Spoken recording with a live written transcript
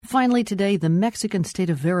Finally today, the Mexican state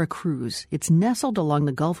of Veracruz. It's nestled along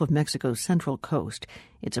the Gulf of Mexico's central coast.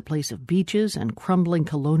 It's a place of beaches and crumbling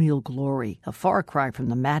colonial glory, a far cry from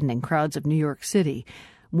the maddening crowds of New York City.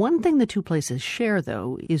 One thing the two places share,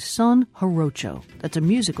 though, is son jarocho. That's a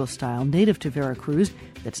musical style native to Veracruz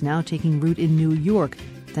that's now taking root in New York,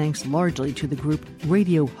 thanks largely to the group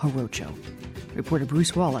Radio Jarocho. Reporter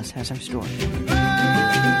Bruce Wallace has our story.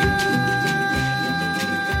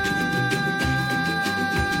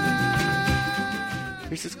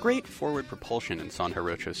 There's this great forward propulsion in son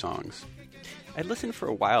jarocho songs. I'd listened for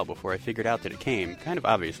a while before I figured out that it came, kind of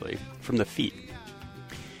obviously, from the feet.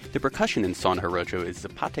 The percussion in son jarocho is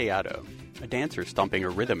zapateado, a dancer stomping a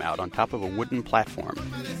rhythm out on top of a wooden platform.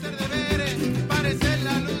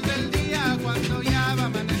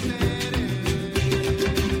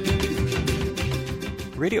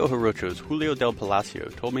 Radio Jarocho's Julio del Palacio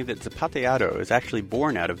told me that zapateado is actually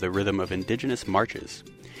born out of the rhythm of indigenous marches.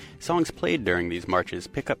 Songs played during these marches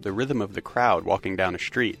pick up the rhythm of the crowd walking down a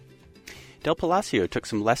street. Del Palacio took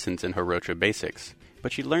some lessons in Jarocho basics,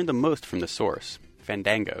 but she learned the most from the source,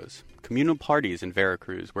 fandangos, communal parties in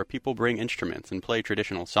Veracruz where people bring instruments and play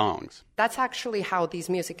traditional songs. That's actually how this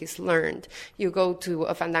music is learned. You go to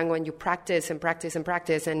a fandango and you practice and practice and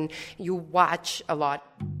practice, and you watch a lot.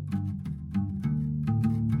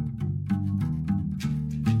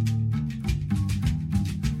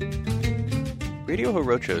 Radio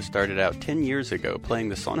Jarocho started out 10 years ago playing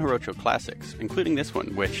the son jarocho classics, including this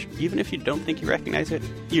one, which, even if you don't think you recognize it,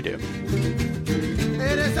 you do.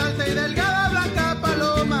 Eres alta y delgada, blanca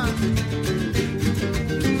paloma.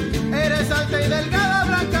 Eres alta y delgada,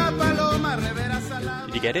 blanca paloma.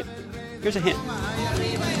 Did you get it? Here's a hint.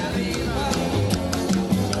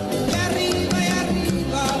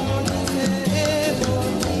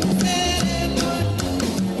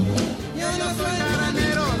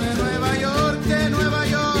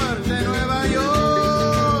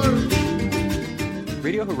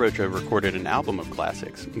 Radio Jarocho recorded an album of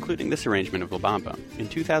classics, including this arrangement of La Bamba, in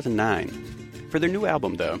 2009. For their new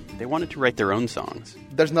album, though, they wanted to write their own songs.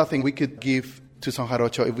 There's nothing we could give to son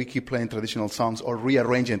jarocho if we keep playing traditional songs or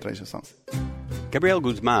rearranging traditional songs. Gabriel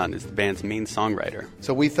Guzman is the band's main songwriter.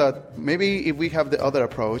 So we thought maybe if we have the other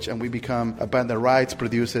approach and we become a band that writes,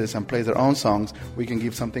 produces, and plays their own songs, we can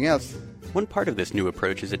give something else. One part of this new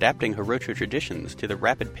approach is adapting Jarocho traditions to the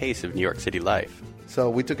rapid pace of New York City life. So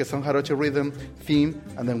we took a son jarocho rhythm theme,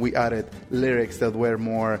 and then we added lyrics that were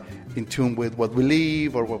more in tune with what we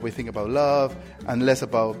live or what we think about love, and less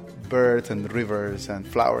about birds and rivers and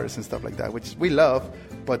flowers and stuff like that, which we love,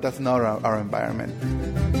 but that's not our environment.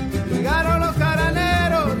 Llegaron los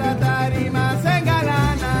caraneros, la tarima se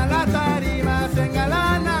engalana, la tarima se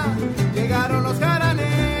engalana. Llegaron los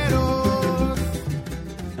caraneros.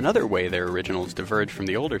 Another way their originals diverge from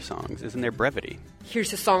the older songs is in their brevity.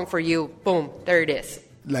 Here's a song for you. Boom, there it is.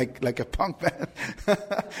 Like a punk band.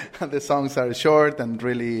 The songs are short and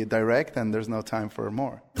really direct, and there's no time for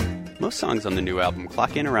more. Most songs on the new album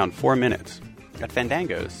clock in around 4 minutes. At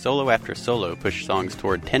Fandangos, solo after solo push songs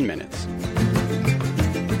toward 10 minutes.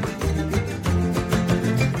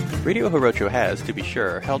 Radio Jarocho has, to be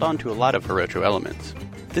sure, held on to a lot of Jarocho elements.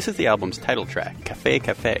 This is the album's title track, Café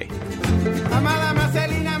Café. Amada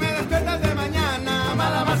Marcelina, me despiertas de mañana.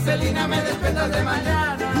 Amada Marcelina, me despiertas de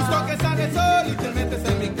mañana. Justo que sale el sol y te metes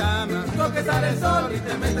en mi cama. Justo que sale el sol y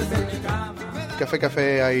te metes en mi cama. Café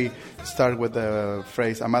Café, I start with the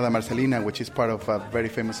phrase Amada Marcelina, which is part of a very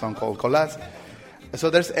famous song called Colás. So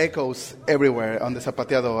there's echoes everywhere on the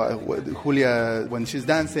zapateado. Julia, when she's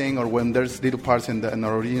dancing, or when there's little parts in the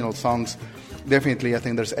original songs, definitely I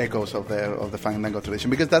think there's echoes of the fandango tradition,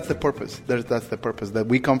 because that's the purpose. That's the purpose, that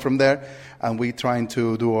we come from there and we trying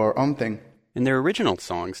to do our own thing. And their original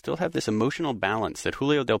songs still have this emotional balance that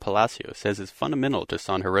Julio del Palacio says is fundamental to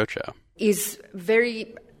son jarocho. Is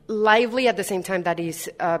very lively at the same time that is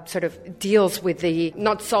sort of deals with the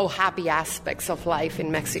not so happy aspects of life in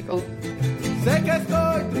Mexico. Sé que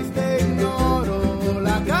estoy triste, ignoro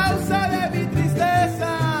la causa de mi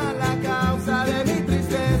tristeza, la causa de mi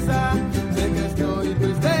tristeza. Sé que estoy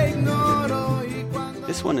triste, ignoro y cuando...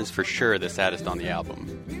 This one is for sure the saddest on the album.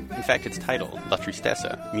 In fact, its title, La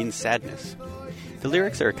Tristeza, means sadness. The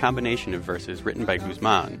lyrics are a combination of verses written by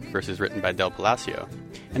Guzman, verses written by Del Palacio,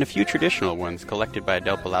 and a few traditional ones collected by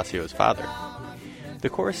Del Palacio's father. The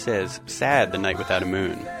chorus says, sad the night without a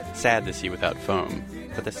moon, sad the sea without foam,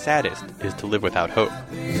 but the saddest is to live without hope.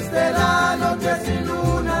 Triste la noche sin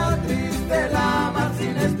luna, triste la mar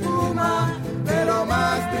sin espuma, pero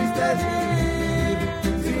más triste es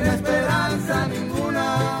vivir sin esperanza ninguna.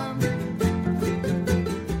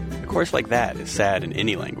 A chorus like that is sad in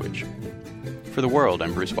any language. For The World,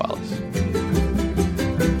 I'm Bruce Wallace.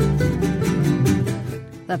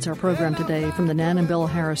 That's our program today from the Nan and Bill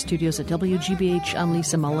Harris studios at WGBH. I'm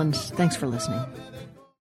Lisa Mullins. Thanks for listening.